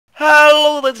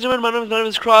Hello ladies and gentlemen, my name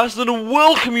is Christ, and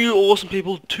welcome you awesome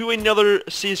people to another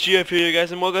csgo video,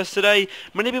 guys. And well guys, today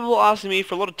many people are asking me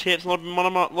for a lot of tips. A lot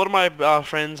of my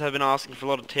friends have been asking for a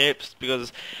lot of tips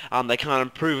because they can't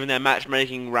improve in their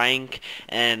matchmaking rank,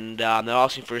 and they're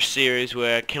asking for a series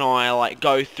where can I like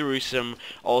go through some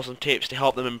awesome tips to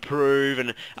help them improve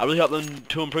and really help them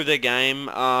to improve their game,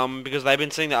 because they've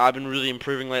been seeing that I've been really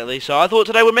improving lately. So I thought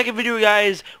today we'd make a video,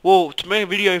 guys, to make a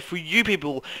video for you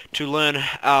people to learn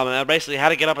basically how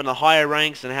to get up in the higher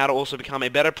ranks and how to also become a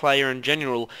better player in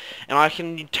general. And I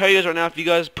can tell you guys right now, if you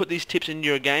guys put these tips into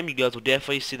your game, you guys will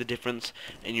definitely see the difference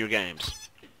in your games.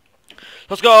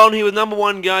 Let's go on here with number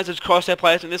one, guys. It's crosshair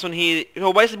placement. This one here.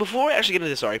 Well, basically, before I actually get into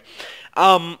this, sorry.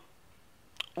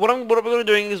 What we're going to be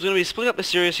doing is we're going to be splitting up the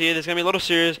series here. There's going to be a lot of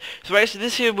series. So basically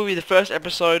this here will be the first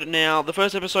episode. Now, the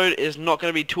first episode is not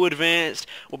going to be too advanced.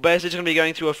 We're basically just going to be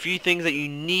going through a few things that you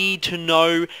need to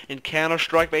know in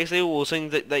Counter-Strike, basically. Or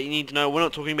things that you need to know. We're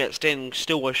not talking about standing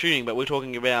still while shooting, but we're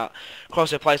talking about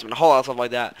crosshair placement and a whole lot of stuff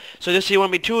like that. So this here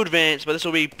won't be too advanced, but this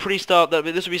will be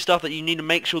this will be stuff that you need to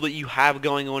make sure that you have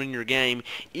going on in your game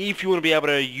if you want to be able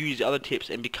to use other tips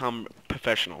and become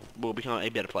professional. Will become a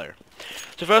better player.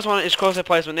 So first one is crosshair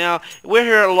placement. Now we're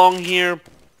here along here,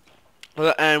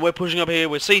 and we're pushing up here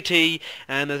with CT,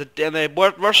 and they're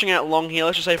rushing out along here.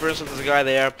 Let's just say, for instance, there's a guy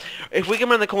there. If we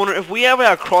come around the corner, if we have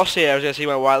our crosshairs, you see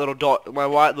my white little dot, my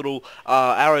white little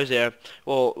arrows there.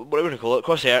 Well, whatever you call it,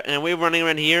 crosshair. And we're running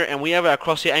around here, and we have our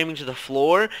crosshair aiming to the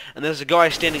floor, and there's a guy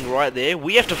standing right there.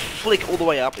 We have to flick all the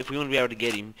way up if we want to be able to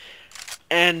get him.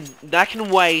 And that can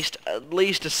waste at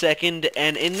least a second,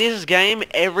 and in this game,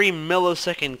 every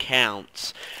millisecond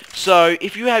counts. So,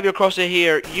 if you have your crosshair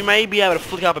here, you may be able to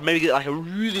flick up and maybe get like a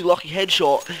really lucky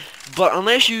headshot, but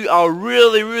unless you are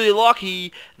really, really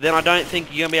lucky, then I don't think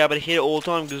you're going to be able to hit it all the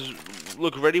time, because,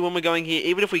 look, ready when we're going here,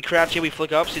 even if we crouch here, we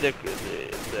flick up, see, it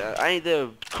ain't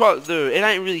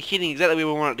really hitting exactly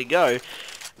where we want it to go.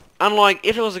 Unlike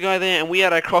if there was a guy there and we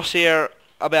had our crosshair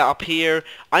about up here,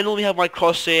 I normally have my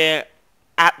crosshair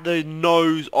at the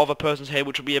nose of a person's head,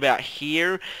 which will be about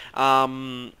here,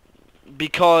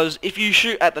 because if you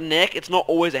shoot at the neck, it's not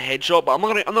always a headshot. But I'm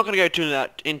not gonna go too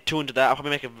into that. I'll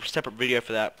probably make a separate video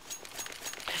for that.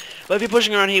 But if you're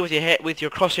pushing around here with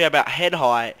your crosshair about head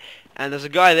height, and there's a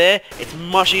guy there, it's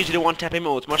much easier to one-tap him,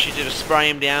 or it's much easier to spray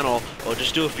him down, or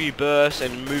just do a few bursts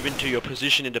and move into your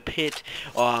position into pit,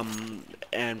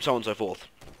 and so on and so forth.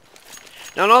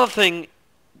 Now another thing.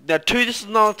 Now, this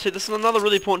is another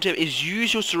really important tip, is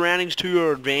use your surroundings to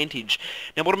your advantage.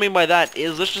 Now, what I mean by that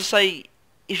is, let's just say,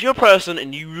 if you're a person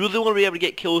and you really want to be able to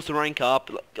get kills to rank up,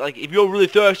 like if you're really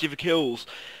thirsty for kills,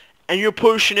 and you're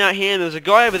pushing out here, and there's a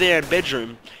guy over there in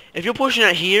bedroom, if you're pushing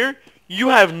out here, you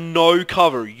have no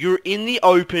cover. You're in the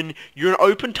open. You're an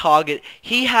open target.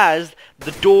 He has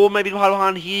the door maybe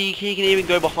behind. He can even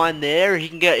go behind there. He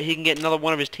can get another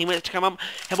one of his teammates to come up.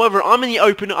 However, I'm in the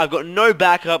open. I've got no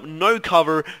backup, no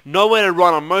cover, nowhere to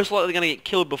run. I'm most likely going to get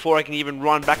killed before I can even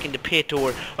run back into pit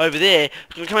or over there.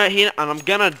 I'm going to come out here and I'm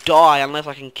going to die unless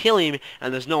I can kill him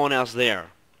and there's no one else there.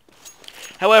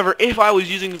 However, if I was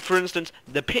using, for instance,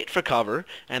 the pit for cover,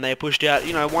 and they pushed out,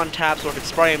 you know, one tap so I could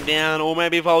spray them down, or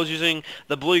maybe if I was using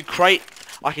the blue crate,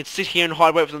 I could sit here and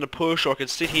hide, wait for them to push, or I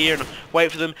could sit here and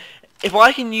wait for them. If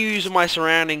I can use my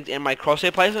surroundings and my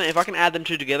crosshair placement, if I can add them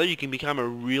two together, you can become a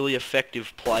really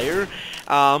effective player.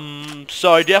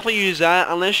 So definitely use that.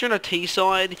 Unless you're on a T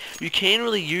side, you can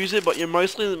really use it, but you're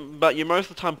most of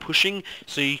the time pushing,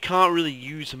 so you can't really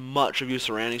use much of your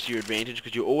surroundings to your advantage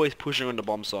because you're always pushing on the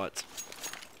bomb sites.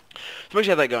 So make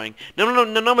sure you have that going. Now,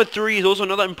 number 3 is also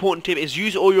another important tip, is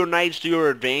use all your nades to your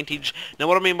advantage. Now,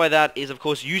 what I mean by that is, of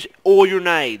course, use all your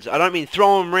nades. I don't mean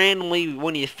throw them randomly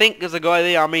when you think there's a guy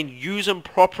there. I mean use them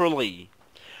properly.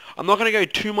 I'm not going to go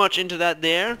too much into that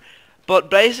there, but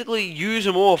basically use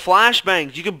them all.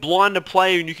 Flashbangs, you can blind a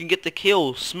player and you can get the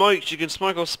kill. Smokes, you can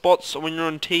smoke off spots when you're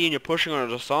on T and you're pushing on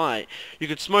a site. You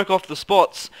can smoke off the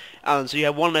spots, so you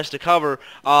have one less to cover.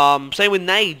 Same with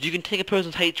nades, you can take a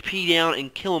person's HP down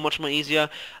and kill them much more easier.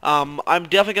 I'm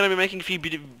definitely going to be making a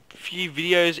few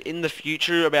videos in the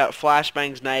future about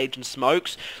flashbangs, nades, and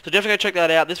smokes. So definitely go check that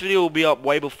out. This video will be up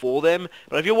way before them.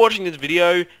 But if you're watching this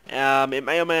video, it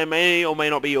may or may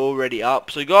not be already up.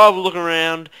 So go have a look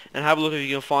around and have a look if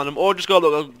you can find them, or just go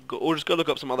look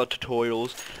up some other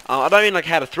tutorials. I don't mean like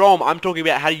how to throw them. I'm talking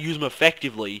about how to use them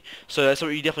effectively. So that's what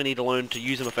you definitely need to learn, to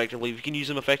use them effectively. If you can use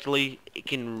them effectively, it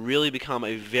can really become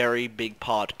a very big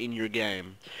part in your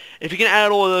game. If you can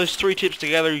add all of those 3 tips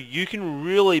together, you can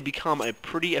really become a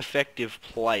pretty effective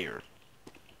player.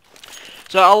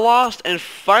 So our last and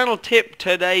final tip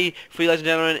today for you, ladies and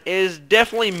gentlemen, is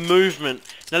definitely movement.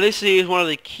 Now this is one of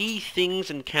the key things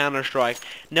in Counter-Strike.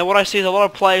 Now what I see is a lot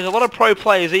of players, a lot of pro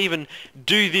players even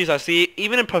do this. I see it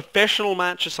even in professional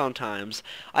matches sometimes.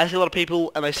 I see a lot of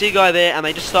people and they see a guy there and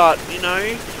they just start, you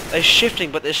know, they're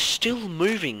shifting but they're still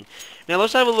moving. Now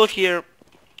let's have a look here.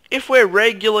 If we're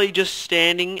regularly just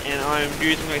standing and I'm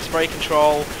using my spray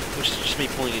control, which is just me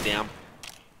pulling it down.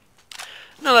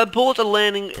 No, the bullets are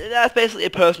landing, that's basically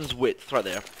a person's width right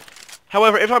there.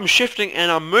 However, if I'm shifting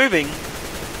and I'm moving,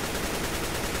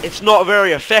 it's not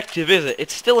very effective, is it?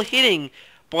 It's still hitting,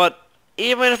 but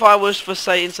even if I was, for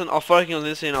say, instance, I'm focusing on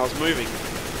this and I was moving,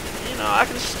 you know, I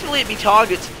can still hit me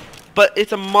targets, but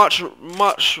it's a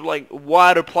much like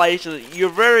wider place, and you're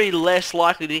very less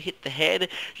likely to hit the head.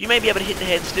 You may be able to hit the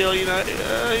head still, you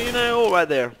know, all right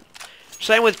there.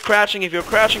 Same with crouching. If you're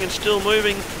crouching and still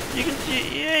moving, you can,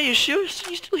 yeah, you still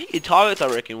hit your targets, I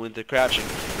reckon, with the crouching.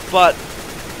 But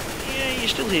yeah, you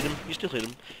still hit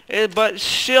them. But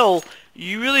still,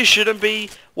 you really shouldn't be.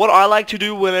 What I like to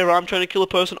do whenever I'm trying to kill a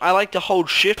person, I like to hold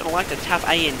shift and I like to tap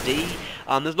A and D.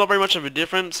 There's not very much of a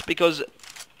difference because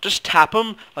just tap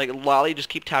them, like lightly, just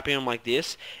keep tapping them like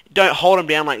this. Don't hold them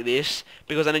down like this,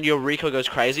 because then your recoil goes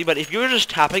crazy. But if you're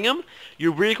just tapping them,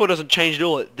 your recoil doesn't change at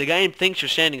all. The game thinks you're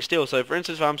standing still. So for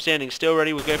instance, if I'm standing still,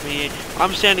 ready, we'll go from here.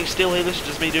 I'm standing still here, this is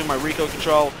just me doing my recoil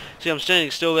control. See, I'm standing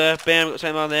still there, bam, got the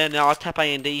same one there. Now I'll tap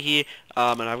A and D here,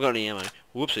 and I've got any ammo.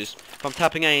 Whoopsies. If I'm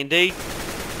tapping A and D,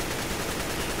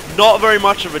 not very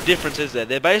much of a difference, is there?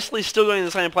 They're basically still going in the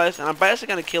same place, and I'm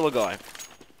basically going to kill a guy.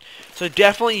 So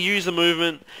definitely use the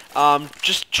movement.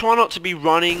 Just try not to be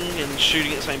running and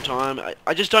shooting at the same time.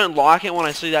 I just don't like it when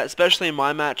I see that, especially in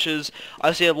my matches.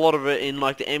 I see a lot of it in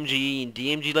like the MGE and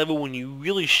DMG level when you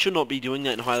really should not be doing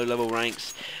that in higher level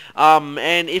ranks.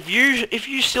 And if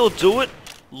you still do it,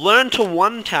 learn to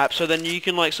one tap so then you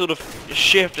can like sort of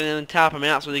shift and then tap them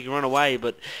out so they can run away.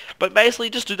 But basically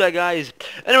just do that, guys.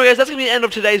 Anyway, guys, that's gonna be the end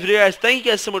of today's video, guys. Thank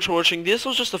you guys so much for watching. This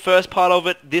was just the first part of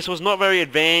it. This was not very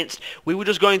advanced. We were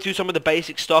just going through some of the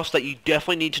basic stuff that you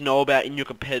definitely need to know about in your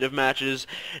competitive matches.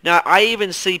 Now I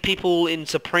even see people in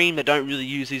Supreme that don't really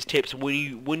use these tips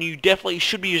when you definitely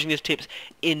should be using these tips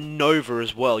in Nova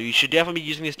as well. You should definitely be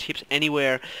using these tips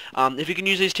anywhere. If you can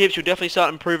use these tips, you'll definitely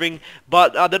start improving.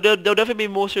 But there'll definitely be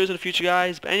more series in the future,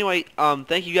 guys. But anyway,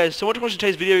 thank you guys so much for watching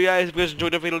today's video, guys. If you guys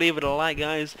enjoyed, don't forget to leave it a like,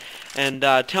 guys, and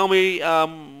tell me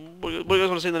what you guys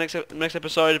want to see in the next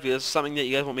episode. If there's something that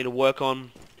you guys want me to work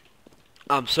on,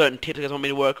 certain tips you guys want me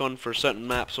to work on for certain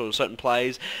maps or certain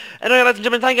plays. Anyway, ladies and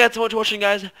gentlemen, thank you guys so much for watching,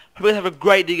 guys. Hope you guys have a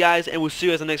great day, guys, and we'll see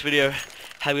you guys in the next video.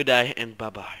 Have a good day, and bye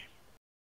bye.